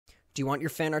Do you want your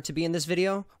fan art to be in this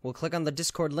video? Well, click on the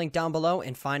Discord link down below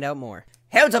and find out more.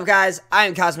 Hey, what's up, guys? I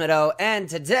am Cosmitto, and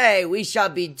today we shall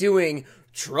be doing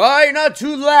Try Not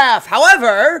to Laugh.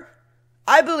 However,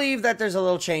 I believe that there's a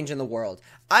little change in the world.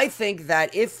 I think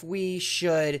that if we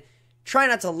should try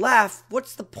not to laugh,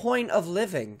 what's the point of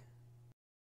living?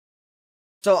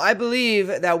 So I believe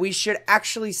that we should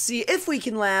actually see if we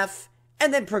can laugh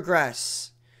and then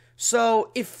progress.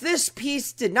 So if this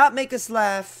piece did not make us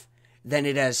laugh, then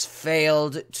it has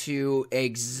failed to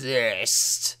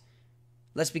exist.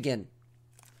 Let's begin.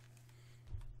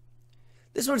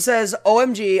 This one says,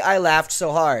 OMG, I laughed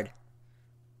so hard.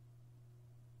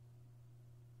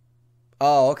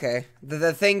 Oh, okay.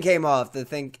 The thing came off.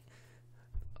 This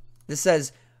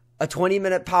says, a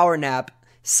 20-minute power nap.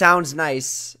 Sounds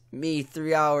nice. Me,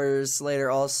 3 hours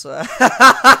later also.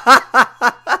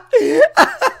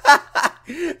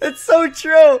 It's so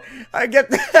true. I get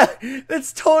that.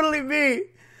 That's totally me.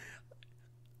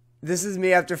 This is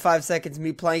me after 5 seconds,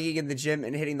 me planking in the gym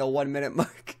and hitting the 1 minute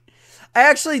mark. I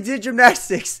actually did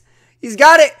gymnastics. He's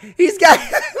got it. He's got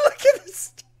it. Look at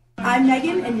this. I'm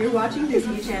Megan, and you're watching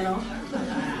Disney Channel. What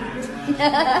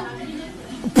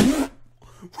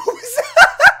was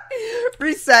that?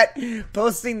 Reset.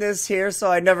 Posting this here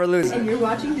so I never lose it. And you're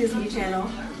watching Disney Channel.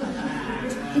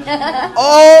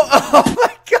 Oh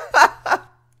my god.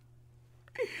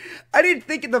 I didn't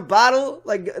think in the bottle,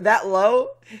 like, that low.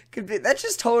 Could be, that's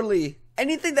just totally...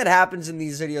 Anything that happens in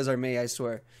these videos are me, I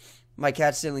swear. My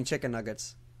cat stealing chicken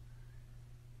nuggets.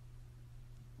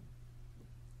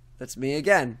 That's me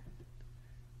again.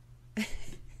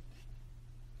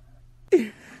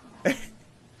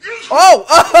 Oh!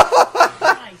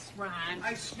 Nice, Ryan.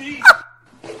 I sneezed.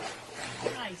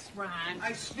 Nice, Ryan.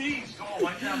 I sneezed. Oh,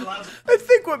 I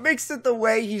think what makes it the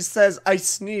way he says, I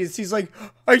sneezed. He's like,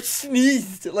 I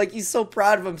sneezed. Like, he's so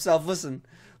proud of himself. Listen.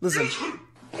 Listen.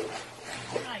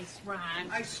 Nice, Ryan.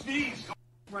 I sneezed.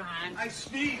 Ryan. I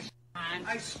sneezed. Ryan.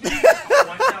 I sneezed.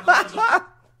 Oh,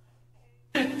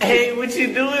 hey, what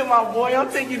you doing, my boy? I'm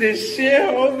taking this shit,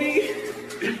 homie.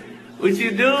 What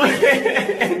you doing?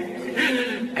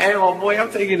 Hey, my boy,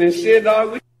 I'm taking this shit,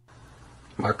 dog.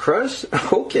 My crush?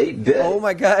 Okay, bet. Oh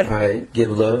my god. Alright, give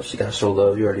love. She gotta show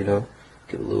love, you already know.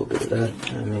 Give a little bit of that.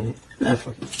 I mean,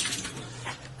 fuck it.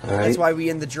 Alright. That's why we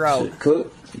in the drought. Shit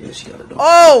cook? Yeah, she got a dog.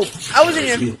 Oh! I wasn't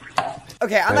even...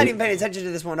 Okay, I'm not Right. even paying attention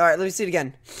to this one. Alright, let me see it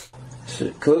again.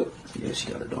 Shit cook? Yeah, she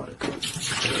got a daughter cook.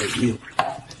 Alright, you.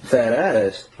 Fat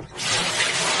ass.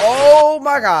 Oh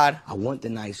my god. I want the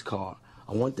nice car.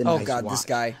 I want the nice watch. Oh god, this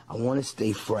guy. I want to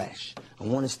stay fresh. I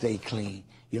want to stay clean.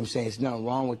 You know what I'm saying? There's nothing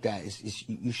wrong with that.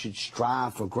 You should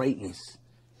strive for greatness.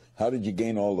 How did you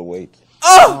gain all the weight?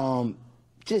 Oh!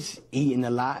 Just eating a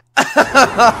lot. I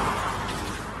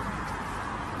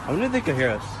wonder if they can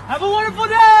hear us. have a wonderful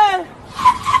day.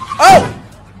 Oh!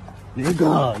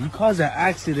 Nigga, you caused an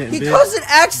accident, He bitch. caused an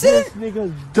accident? This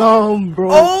nigga's dumb, bro.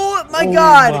 Oh my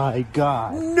god. Oh my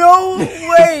god. No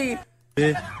way.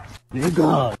 Bitch.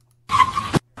 Nigga.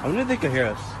 I wonder if they can hear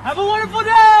us. Have a wonderful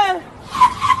day.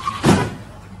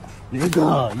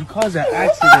 Nigga, you caused an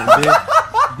accident,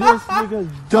 bitch. This nigga's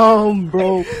dumb,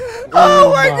 bro.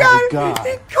 Oh my god.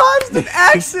 He caused an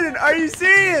accident. Are you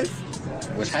serious?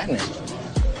 What's happening?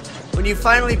 When you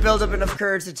finally build up enough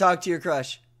courage to talk to your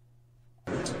crush.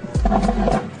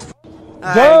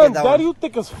 Damn, daddy, you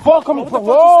thick as fuck. I'm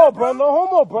whoa, bro. No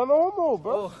homo, bro. No homo,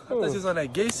 bro. Oh, I thought you was on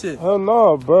that gay shit. Hell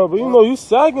no, bro. But you know, you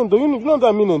sagging, though. You know what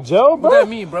that mean in jail, bro? What that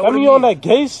mean, bro? That What mean it you on mean? that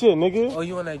gay shit, nigga. Oh,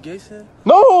 you on that gay shit?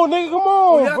 No, nigga, come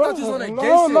on, yeah, I bro. thought you was on that gay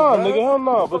Hell shit, no, bro. nigga. Hell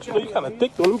no. But you know, you kind of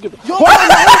thick, though. Let me get I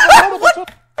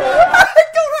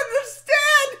don't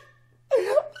understand.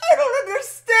 I don't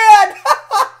understand.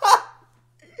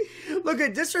 Look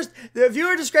at the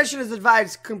viewer discretion is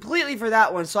advised completely for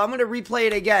that one, so I'm gonna replay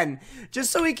it again just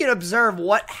so we can observe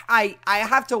what I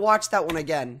have to watch that one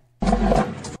again.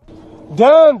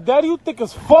 Damn, daddy, you thick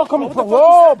as fuck. I'm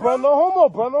whoa, bro. No homo,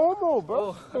 bro. No homo, bro.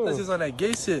 Oh, I thought you was on that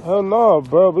gay shit. Hell no,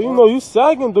 bro. But you know, you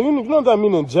sagging, though. You know what that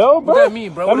mean in jail, bro? What that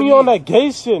mean, bro? That What mean it you on mean? that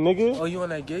gay shit, nigga. Oh, you on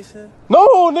that gay shit?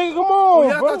 No, nigga, come on,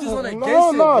 yeah, I bro. thought you was on that gay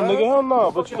Hell shit, no, bro. nigga, hell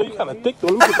no. But you know, you kind of thick, though.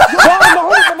 Let me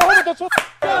get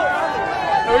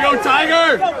Here we go,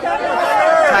 Tiger!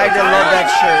 Tiger loved that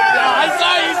shirt. I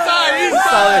saw it, He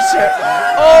saw the shirt.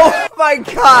 Oh my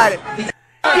god.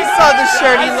 He saw the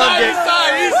shirt. He loved it. He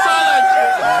saw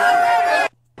that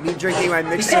shit. Me drinking my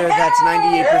mixer that's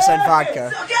 98%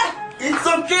 vodka. It's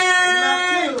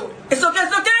okay! It's okay,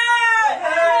 it's okay!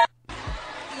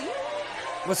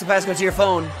 What's the passcode to your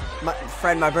phone? My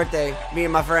friend, my birthday. Me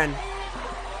and my friend.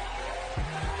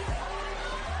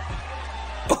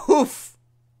 Oof.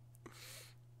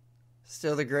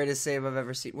 Still the greatest save I've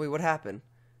ever seen. Wait, what happened?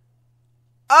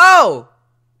 Oh!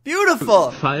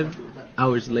 Beautiful! 5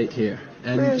 hours late here.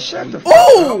 And Man, shut the fuck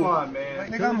Ooh! up. Come on,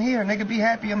 man. Nigga, I'm here. Nigga, be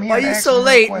happy I'm here. Why you so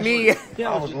late, me?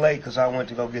 I was late because I went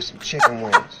to go get some chicken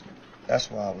wings. That's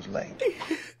why I was late.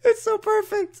 It's so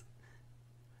perfect.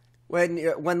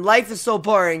 When life is so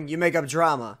boring, you make up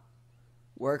drama.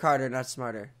 Work harder, not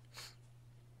smarter.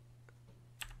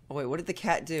 Oh wait, what did the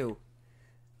cat do?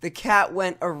 The cat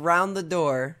went around the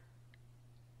door.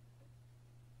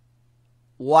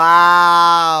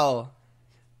 Wow.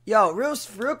 Yo, real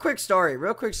quick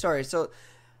story. So,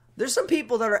 there's some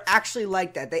people that are actually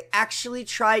like that. They actually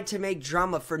tried to make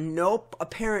drama for no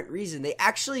apparent reason. They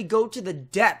actually go to the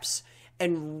depths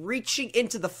and reaching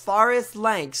into the farthest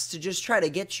lengths to just try to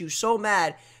get you so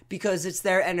mad because it's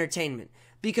their entertainment.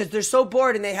 Because they're so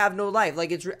bored and they have no life.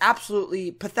 Like, it's absolutely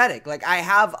pathetic. Like, I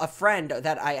have a friend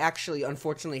that I actually,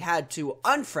 unfortunately, had to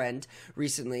unfriend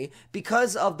recently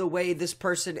because of the way this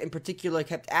person in particular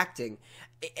kept acting.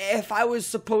 If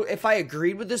I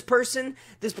agreed with this person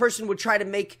would try to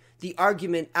make the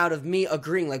argument out of me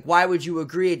agreeing. Like, why would you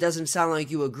agree? It doesn't sound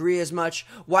like you agree as much.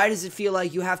 Why does it feel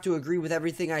like you have to agree with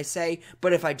everything I say?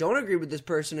 But if I don't agree with this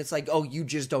person, it's like, oh, you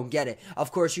just don't get it.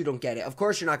 Of course you don't get it. Of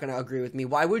course you're not going to agree with me.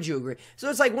 Why would you agree? So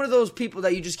it's like one of those people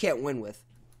that you just can't win with.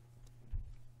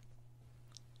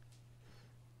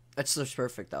 That's just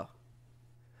perfect, though.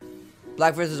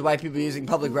 Black versus white people using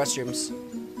public restrooms.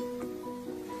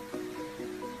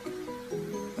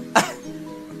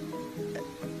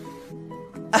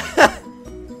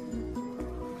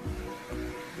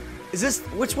 Is this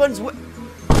which one's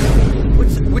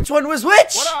which one was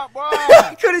which? What up, boy?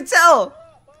 I couldn't tell.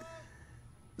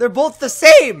 They're both the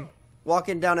same.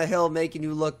 Walking down a hill making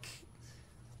you look.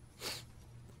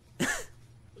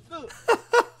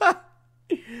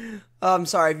 I'm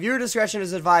sorry. Viewer discretion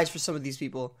is advised for some of these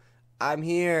people. I'm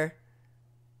here.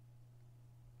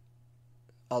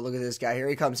 Oh, look at this guy. Here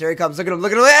he comes. Here he comes. Look at him.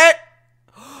 Look at him.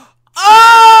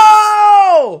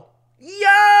 Oh! Yo!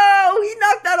 He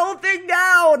knocked that whole thing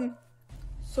down.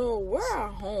 So we're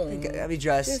at home. Let me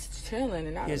dress. Just chilling,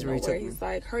 and out Here's of where he nowhere, took me. he's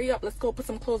like, "Hurry up, let's go put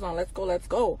some clothes on. Let's go, let's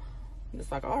go." I'm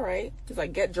just like, "All right." He's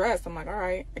like, "Get dressed." I'm like, "All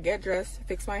right." I get dressed,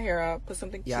 fix my hair up, put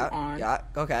something cute on. Yeah.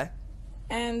 Okay.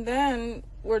 And then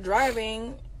we're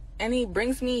driving, and he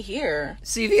brings me here.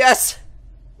 CVS.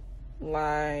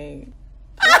 Like,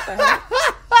 what the heck?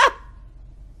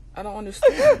 I don't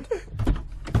understand.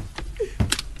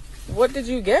 What did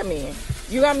you get me?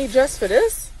 You got me dressed for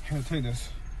this? Here, take this.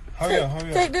 Hurry up, hurry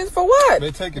up. Take this for what?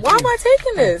 They take it, Why am please. I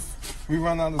taking this? We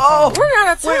run out of time. Oh, We're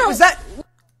out of time. wait, was that?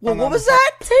 What was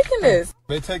that? Taking this.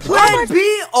 They take it. Plan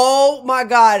B? Oh my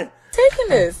God. Taking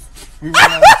this. We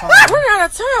run out of time. We're out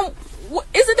of time.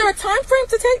 Isn't there a time frame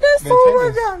to take this? They take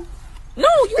this. No,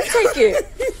 you take it.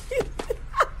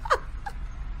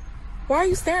 Why are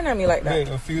you staring at me like that?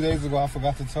 Hey, a few days ago I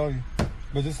forgot to tell you.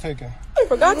 But just take it.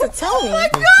 Forgot to tell me. Oh my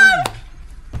God.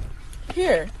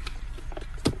 Here.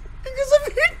 Because of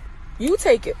it. You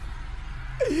take it.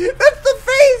 That's the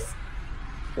face.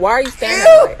 Why are you staring at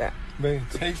me like that? Babe,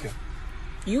 take it.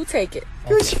 You take it.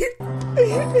 I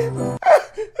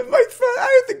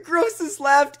heard the grossest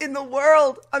laugh in the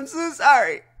world. I'm so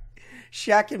sorry.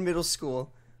 Shaq in middle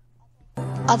school.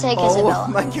 I'll take Isabella.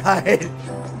 Oh my God.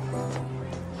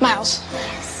 Miles.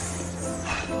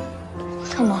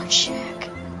 Come on, Shaq.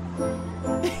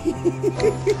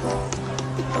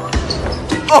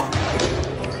 Oh.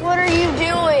 What are you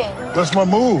doing? That's my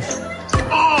move.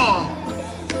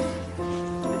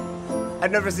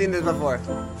 I've never seen this before.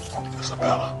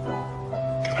 Isabella,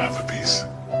 can I have a piece?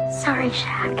 Sorry,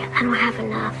 Shaq. I don't have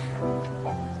enough.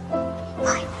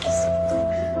 Miles.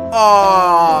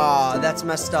 Oh, that's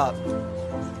messed up.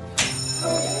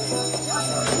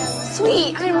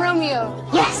 Sweet, I'm Romeo.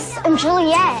 Yes, I'm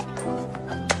Juliet.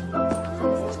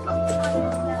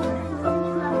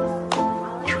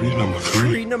 Tree number 3.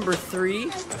 Tree number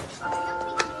 3?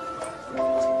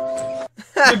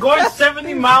 You're going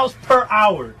 70 miles per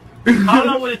hour. How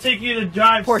long would it take you to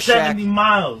drive Poor 70 Shaq.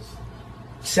 miles?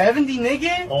 70,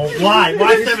 nigga? Oh, why?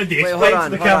 Why 70? Wait, Explain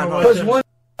hold to the on, camera. hold on. why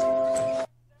 70.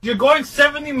 You're going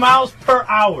 70 miles per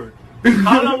hour.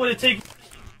 How long would it take you?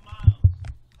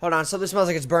 Hold on, something smells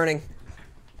like it's burning.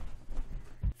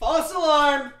 False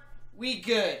alarm. We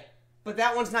good. But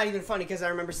that one's not even funny because I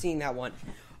remember seeing that one.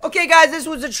 Okay, guys, this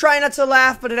was a try not to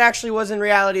laugh, but it actually was in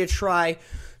reality a try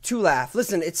to laugh.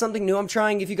 Listen, it's something new I'm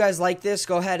trying. If you guys like this,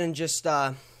 go ahead and just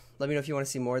let me know if you want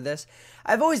to see more of this.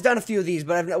 I've always done a few of these,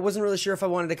 but I wasn't really sure if I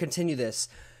wanted to continue this.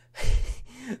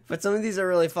 But some of these are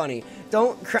really funny.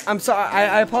 I'm sorry.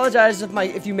 I apologize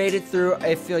if you made it through.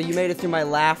 If you made it through my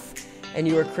laugh and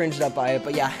you were cringed up by it.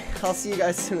 But yeah, I'll see you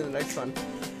guys soon in the next one.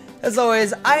 As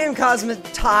always, I am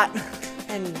Cosmitto,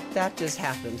 And that just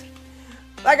happened.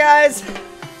 Bye, guys!